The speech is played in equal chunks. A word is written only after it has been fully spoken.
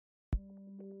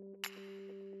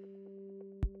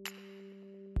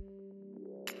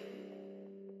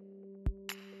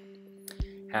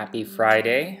Happy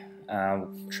Friday.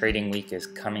 Trading week is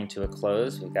coming to a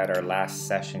close. We've got our last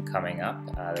session coming up.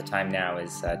 The time now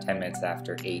is 10 minutes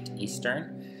after 8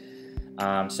 Eastern.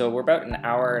 So we're about an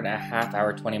hour and a half,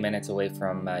 hour 20 minutes away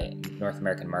from North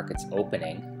American markets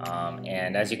opening.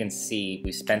 And as you can see,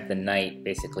 we spent the night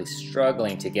basically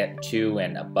struggling to get to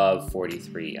and above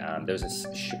 43. There was a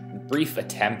brief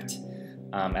attempt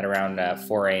at around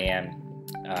 4 a.m.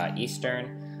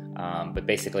 Eastern. But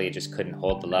basically it just couldn't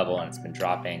hold the level, and it's been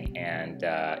dropping, and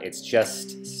it's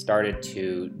just started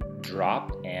to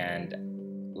drop. And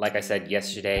like I said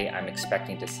yesterday, I'm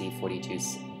expecting to see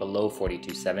below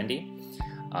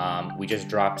 42.70. We just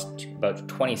dropped to about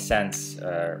 20 cents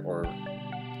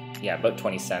about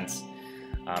 20 cents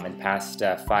in the past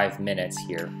 5 minutes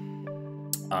here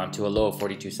to a low of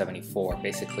 42.74,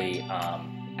 basically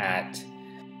at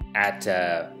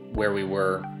where we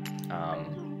were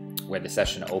where the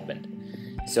session opened.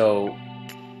 So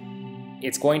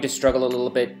it's going to struggle a little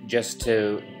bit just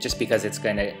because it's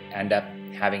going to end up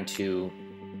having to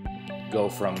go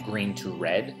from green to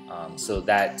red. So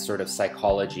that sort of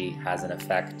psychology has an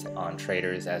effect on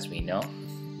traders, as we know,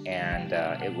 and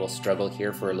it will struggle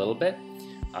here for a little bit.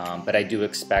 But I do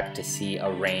expect to see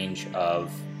a range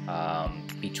of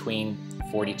between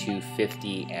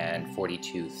 42.50 and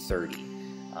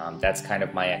 42.30. That's kind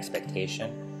of my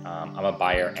expectation. I'm a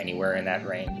buyer anywhere in that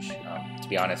range. To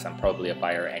be honest, I'm probably a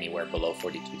buyer anywhere below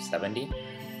 42.70.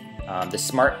 The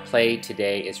smart play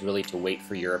today is really to wait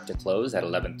for Europe to close at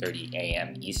 11:30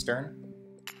 a.m. Eastern.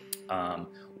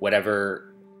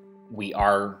 Whatever we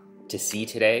are to see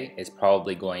today is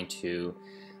probably going to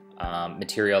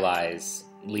materialize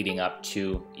leading up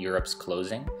to Europe's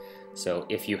closing. So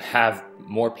if you have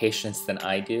more patience than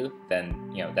I do,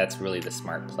 then that's really the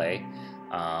smart play.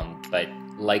 But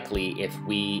likely, if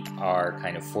we are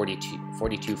kind of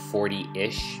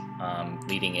 42.40-ish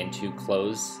leading into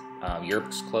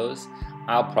Europe's close,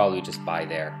 I'll probably just buy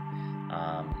there.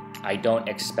 I don't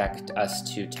expect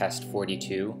us to test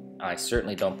 42. I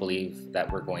certainly don't believe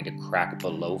that we're going to crack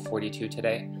below 42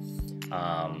 today.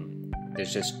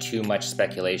 There's just too much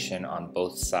speculation on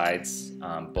both sides,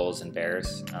 bulls and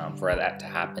bears, for that to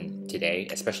happen today,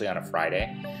 especially on a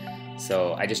Friday.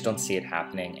 So I just don't see it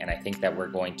happening, and I think that we're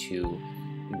going to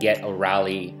get a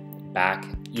rally back.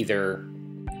 Either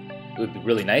it would be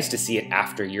really nice to see it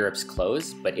after Europe's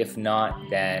close, but if not,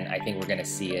 then I think we're going to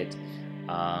see it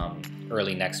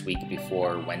early next week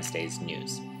before Wednesday's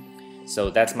news. So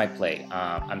that's my play.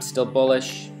 I'm still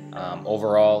bullish.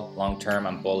 Overall, long term,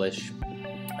 I'm bullish.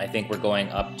 I think we're going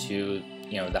up to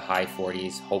the high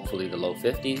 40s, hopefully the low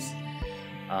 50s.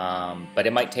 But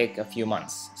it might take a few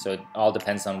months, so it all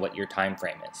depends on what your time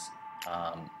frame is.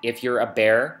 If you're a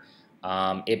bear,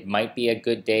 it might be a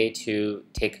good day to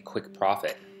take a quick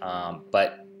profit.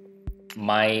 But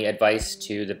my advice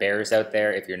to the bears out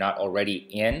there, if you're not already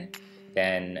in,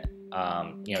 then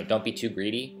don't be too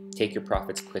greedy. Take your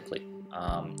profits quickly.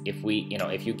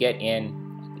 If you get in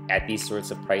at these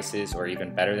sorts of prices, or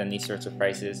even better than these sorts of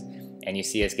prices, and you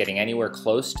see us getting anywhere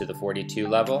close to the 42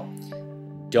 level,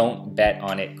 don't bet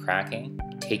on it cracking.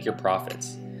 Take your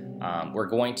profits. We're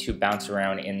going to bounce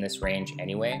around in this range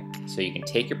anyway, so you can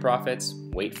take your profits,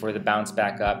 wait for the bounce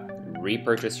back up,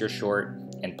 repurchase your short,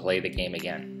 and play the game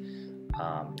again.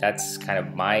 That's kind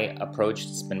of my approach.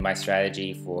 It's been my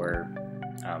strategy for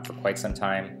quite some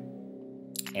time,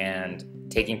 and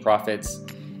taking profits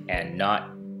and not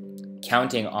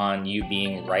counting on you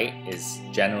being right is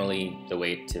generally the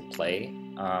way to play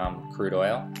crude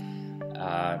oil.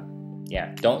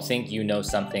 Don't think you know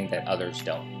something that others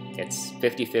don't. It's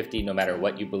 50-50 no matter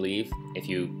what you believe. If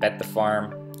you bet the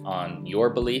farm on your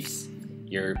beliefs,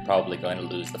 you're probably going to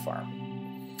lose the farm.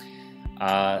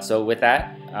 So with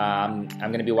that, I'm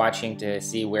going to be watching to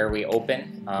see where we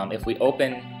open. If we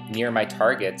open near my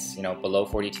targets, below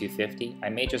 42.50, I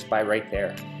may just buy right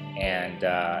there. And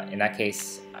in that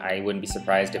case, I wouldn't be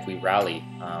surprised if we rally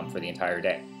for the entire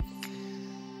day.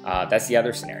 That's the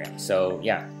other scenario. So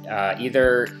yeah,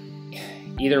 either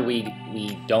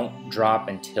we don't drop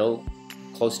until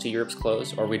close to Europe's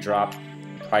close, or we drop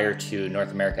prior to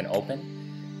North American Open.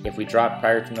 If we drop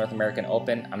prior to North American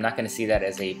Open, I'm not going to see that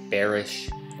as a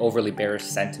overly bearish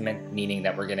sentiment, meaning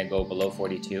that we're going to go below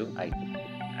 42. I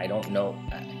don't know.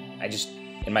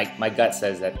 My gut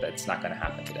says that that's not going to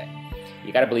happen today.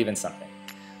 You got to believe in something.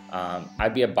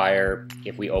 I'd be a buyer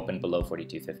if we open below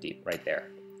 42.50 right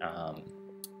there.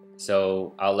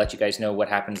 So I'll let you guys know what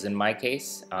happens in my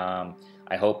case.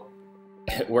 I hope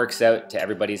it works out to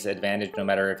everybody's advantage, no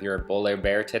matter if you're a bull or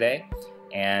bear today.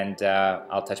 and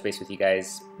I'll touch base with you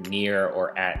guys near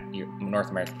or at your North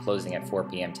American closing at 4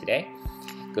 p.m. today.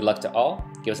 Good luck to all.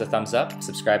 Give us a thumbs up,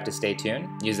 subscribe to stay tuned.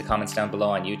 Use the comments down below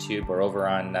on YouTube or over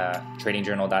on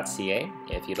TradingJournal.ca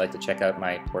if you'd like to check out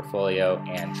my portfolio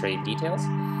and trade details.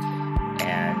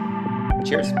 And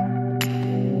cheers.